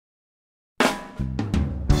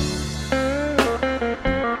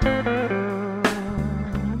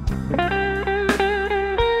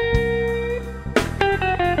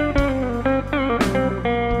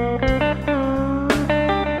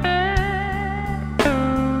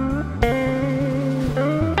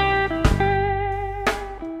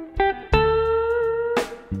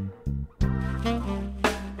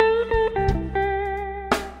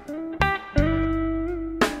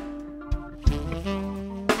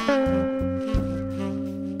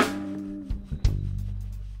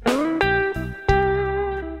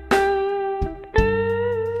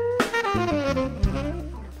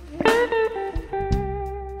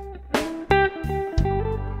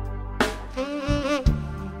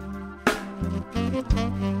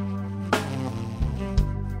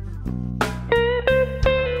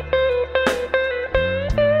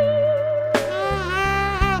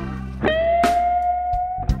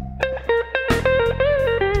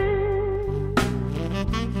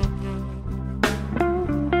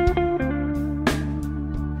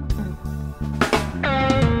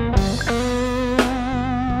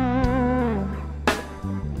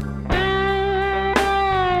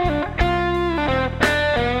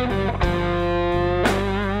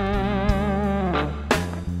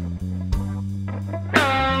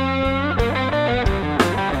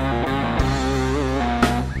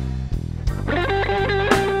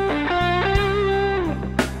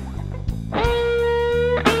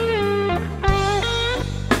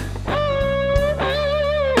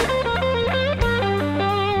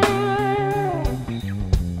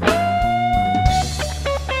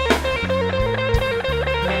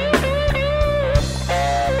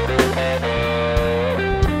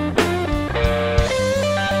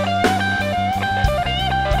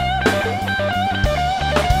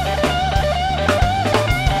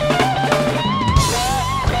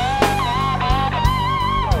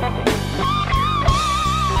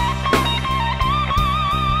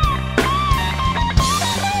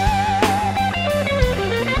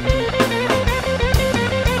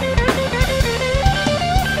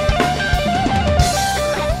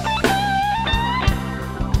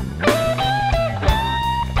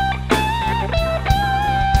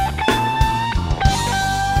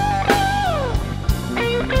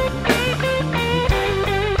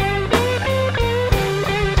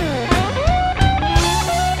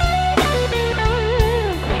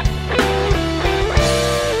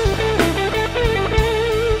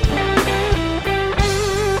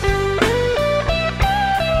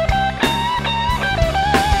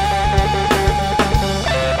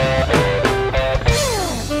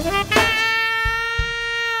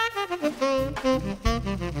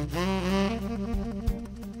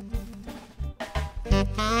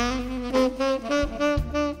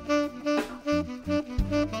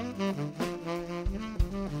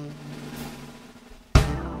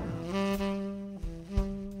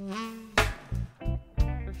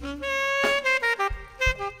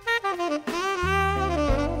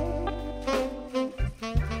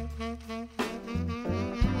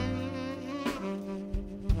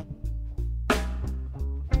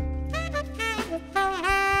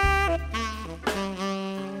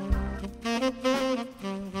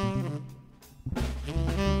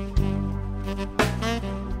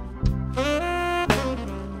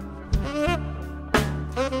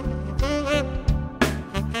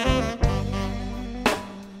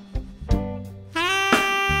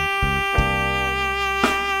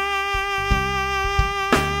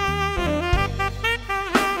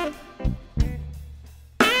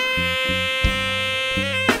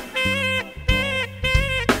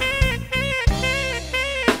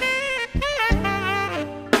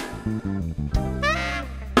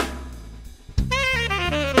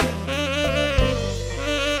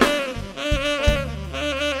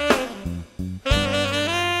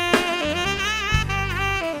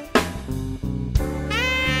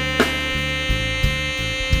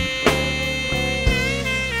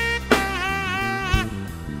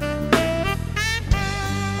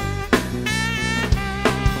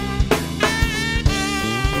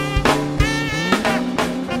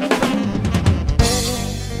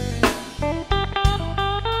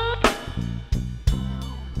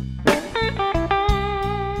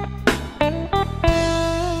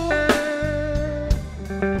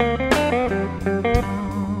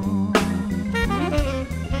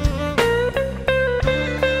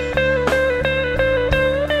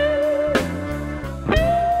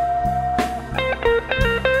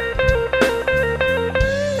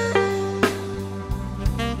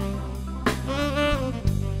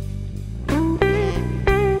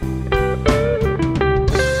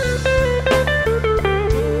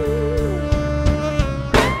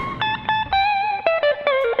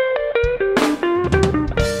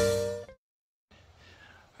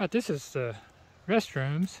Alright, this is the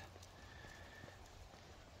restrooms.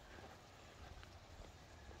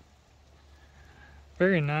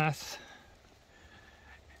 Very nice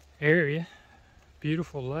area,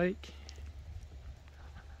 beautiful lake.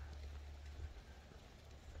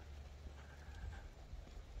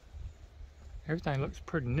 Everything looks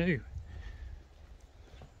pretty new.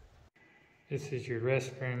 This is your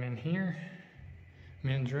restroom in here,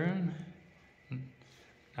 men's room,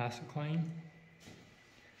 nice and clean.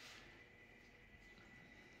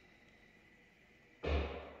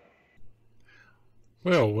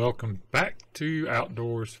 Well, welcome back to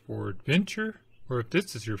Outdoors for Adventure, or if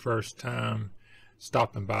this is your first time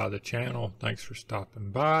stopping by the channel. Thanks for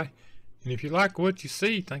stopping by. And if you like what you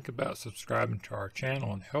see, think about subscribing to our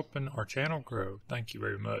channel and helping our channel grow. Thank you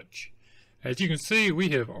very much. As you can see, we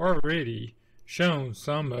have already shown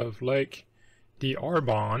some of Lake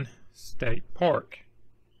D'Arbonne State Park.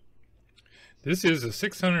 This is a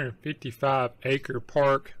 655-acre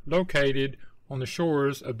park located on the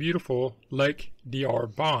shores of beautiful Lake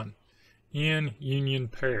D'Arbonne in Union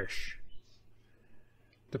Parish.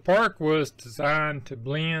 The park was designed to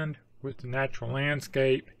blend with the natural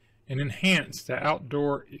landscape and enhance the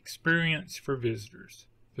outdoor experience for visitors.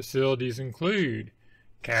 Facilities include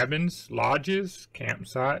cabins, lodges,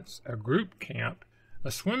 campsites, a group camp,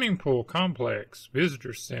 a swimming pool complex,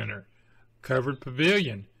 visitor center, covered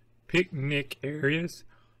pavilion, picnic areas,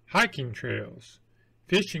 hiking trails,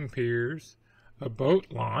 fishing piers, a boat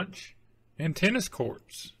launch, and tennis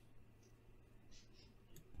courts.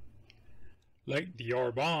 Lake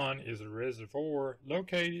D'Arbonne is a reservoir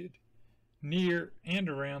located near and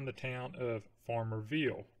around the town of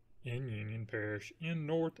Farmerville in Union Parish in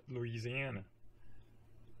North Louisiana.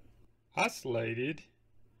 Isolated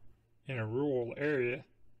in a rural area,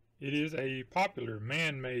 it is a popular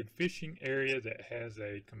man-made fishing area that has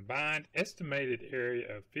a combined estimated area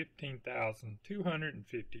of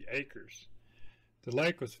 15,250 acres. The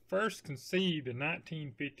lake was first conceived in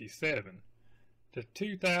 1957. The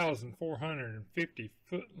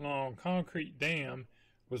 2,450-foot-long concrete dam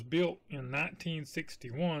was built in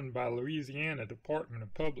 1961 by Louisiana Department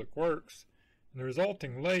of Public Works, and the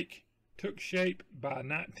resulting lake took shape by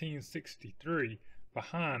 1963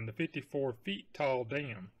 behind the 54-feet-tall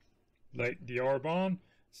dam. Lake D'Arbonne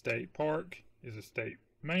State Park is a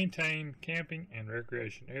state-maintained camping and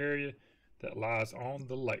recreation area that lies on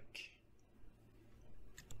the lake.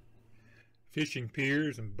 Fishing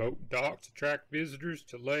piers and boat docks attract visitors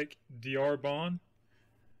to Lake D'Arbonne.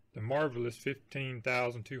 The marvelous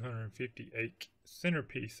 15,250-acre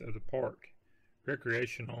centerpiece of the park.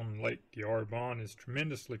 Recreation on Lake D'Arbonne is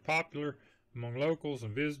tremendously popular among locals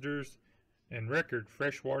and visitors, and record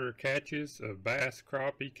freshwater catches of bass,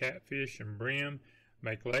 crappie, catfish, and bream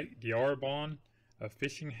make Lake D'Arbonne a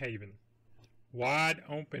fishing haven. Wide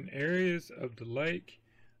open areas of the lake,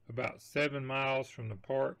 about 7 miles from the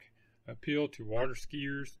park, appeal to water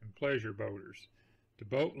skiers and pleasure boaters. The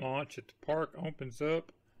boat launch at the park opens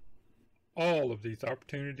up all of these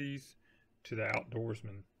opportunities to the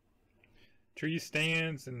outdoorsmen. Tree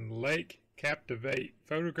stands in the lake captivate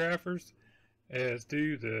photographers, as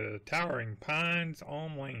do the towering pines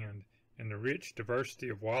on land and the rich diversity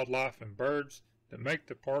of wildlife and birds that make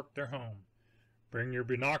the park their home. Bring your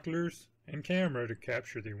binoculars and camera to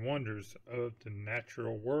capture the wonders of the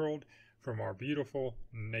natural world from our beautiful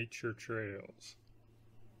nature trails.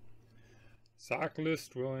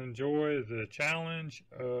 Cyclists will enjoy the challenge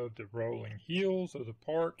of the rolling hills of the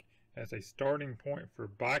park as a starting point for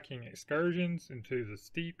biking excursions into the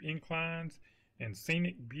steep inclines and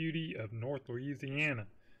scenic beauty of North Louisiana.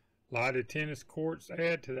 Lighted tennis courts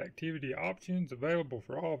add to the activity options available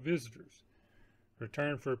for all visitors.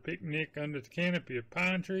 Return for a picnic under the canopy of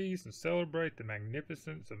pine trees and celebrate the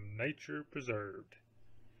magnificence of nature preserved.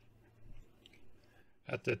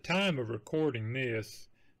 At the time of recording this,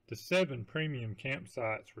 the 7 premium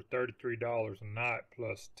campsites were $33 a night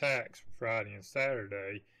plus tax for Friday and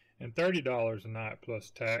Saturday, and $30 a night plus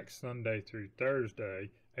tax Sunday through Thursday,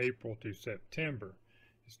 April to September.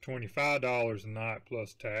 It's $25 a night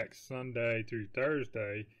plus tax Sunday through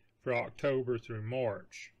Thursday for October through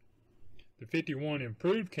March. The 51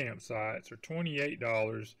 improved campsites are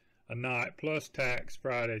 $28 a night plus tax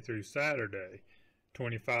Friday through Saturday,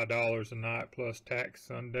 $25 a night plus tax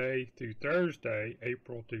Sunday through Thursday,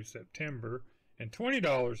 April to September, and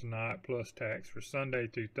 $20 a night plus tax for Sunday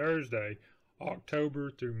through Thursday, October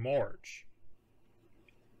through March.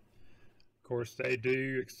 Of course, they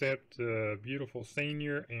do accept beautiful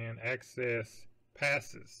senior and access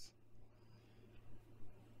passes.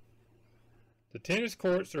 The tennis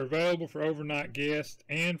courts are available for overnight guests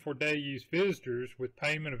and for day use visitors with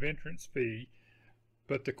payment of entrance fee,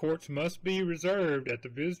 but the courts must be reserved at the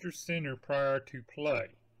visitor center prior to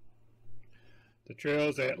play. The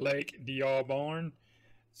trails at Lake D'Arbonne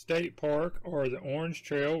State Park are the Orange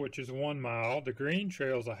Trail, which is 1 mile, the Green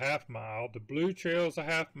Trail is a ½ mile, the Blue Trail is a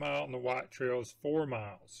 ½ mile, and the White Trail is 4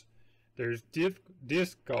 miles. There's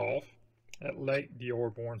disc golf at Lake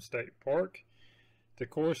D'Arbonne State Park. The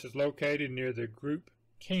course is located near the group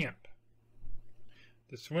camp.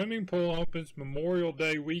 The swimming pool opens Memorial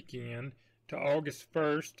Day weekend to August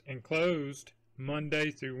 1st and closed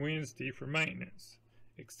Monday through Wednesday for maintenance,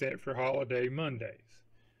 except for holiday Mondays.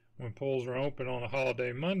 When pools are open on a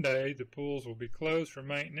holiday Monday, the pools will be closed for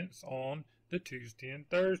maintenance on the Tuesday and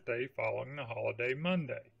Thursday following the holiday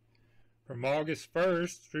Monday. From August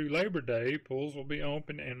 1st through Labor Day, pools will be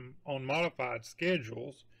open and on modified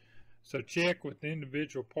schedules, so check with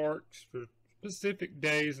individual parks for specific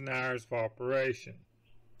days and hours of operation.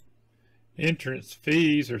 Entrance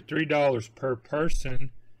fees are $3 per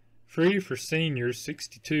person, free for seniors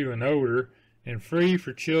 62 and older, and free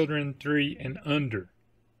for children 3 and under.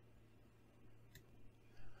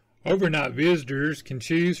 Overnight visitors can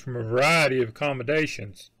choose from a variety of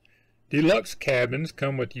accommodations. Deluxe cabins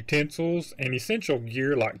come with utensils and essential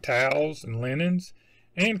gear like towels and linens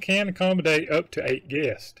and can accommodate up to 8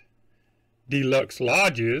 guests. Deluxe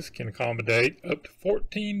lodges can accommodate up to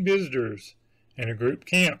 14 visitors and a group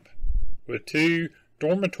camp with 2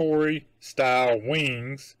 dormitory-style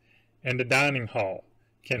wings, and a dining hall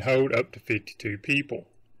can hold up to 52 people.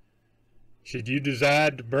 Should you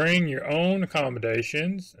decide to bring your own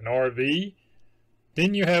accommodations, an RV,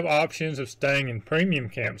 then you have options of staying in premium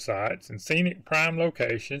campsites in scenic prime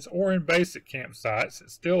locations or in basic campsites that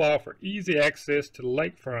still offer easy access to the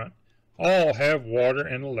lakefront. All have water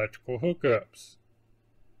and electrical hookups.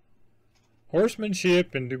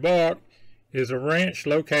 Horsemanship in Dubuque is a ranch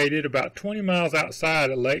located about 20 miles outside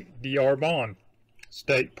of Lake d'Arbonne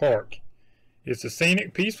State Park. It's a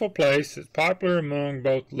scenic, peaceful place that's popular among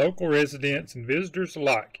both local residents and visitors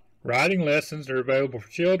alike. Riding lessons are available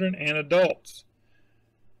for children and adults.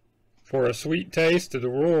 For a sweet taste of the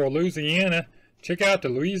rural Louisiana, check out the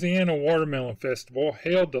Louisiana Watermelon Festival,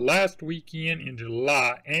 held the last weekend in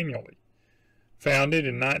July annually. Founded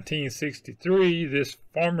in 1963, this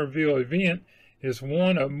Farmerville event is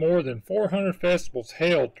one of more than 400 festivals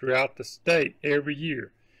held throughout the state every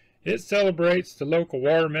year. It celebrates the local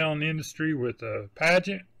watermelon industry with a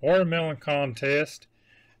pageant, watermelon contest.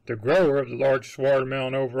 The grower of the largest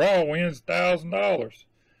watermelon overall wins $1,000.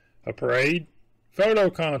 A parade,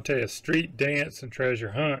 photo contest, street dance, and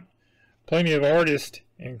treasure hunt. Plenty of artists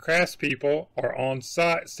and craftspeople are on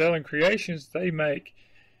site selling creations they make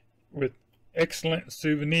with excellent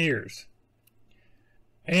souvenirs.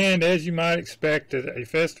 And as you might expect at a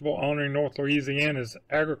festival honoring North Louisiana's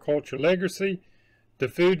agricultural legacy, the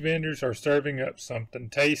food vendors are serving up something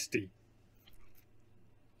tasty.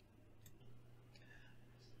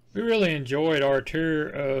 We really enjoyed our tour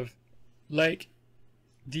of Lake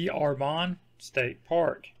d'Arbonne State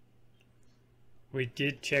Park. We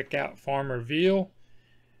did check out Farmerville,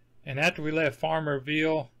 and after we left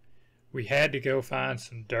Farmerville, we had to go find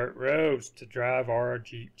some dirt roads to drive our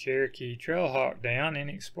Jeep Cherokee Trailhawk down and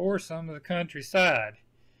explore some of the countryside.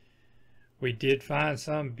 We did find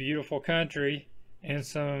some beautiful country, and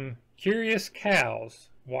some curious cows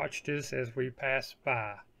watched us as we passed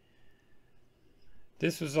by.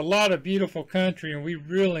 This was a lot of beautiful country, and we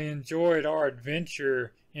really enjoyed our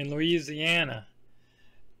adventure in Louisiana.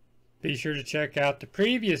 Be sure to check out the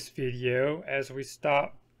previous video as we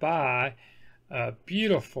stopped by a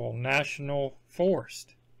beautiful national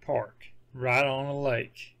forest park right on a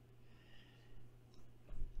lake.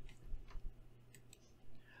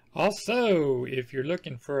 Also, if you're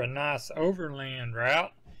looking for a nice overland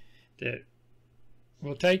route that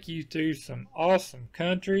will take you through some awesome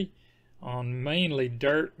country on mainly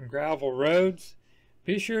dirt and gravel roads,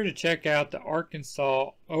 be sure to check out the Arkansas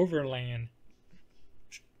Overland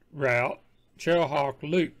Route Trailhawk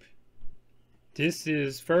Loop. This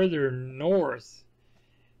is further north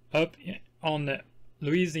up on the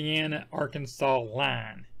Louisiana-Arkansas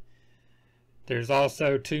line. There's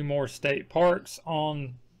also 2 more state parks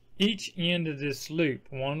on each end of this loop.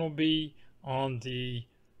 One will be on the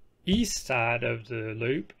east side of the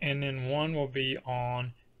loop, and then one will be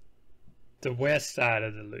on the west side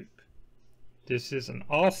of the loop. This is an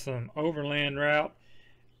awesome overland route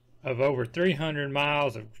of over 300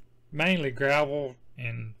 miles of mainly gravel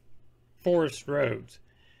and forest roads.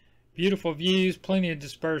 Beautiful views, plenty of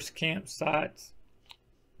dispersed campsites,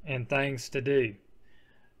 and things to do.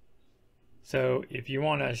 So if you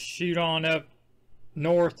want to shoot on up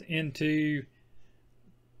north into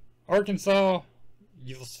Arkansas,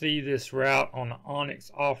 you'll see this route on the Onyx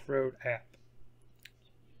Off-Road app.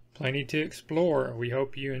 Plenty to explore. We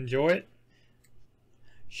hope you enjoy it.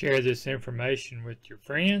 Share this information with your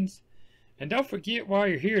friends. And don't forget, while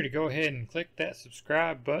you're here, to go ahead and click that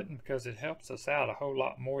subscribe button, because it helps us out a whole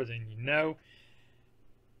lot more than you know.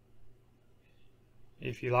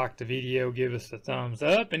 If you like the video, give us a thumbs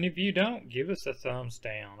up, and if you don't, give us a thumbs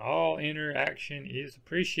down. All interaction is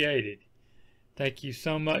appreciated. Thank you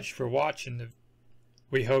so much for watching.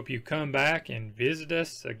 We hope you come back and visit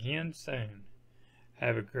us again soon.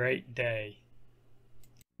 Have a great day.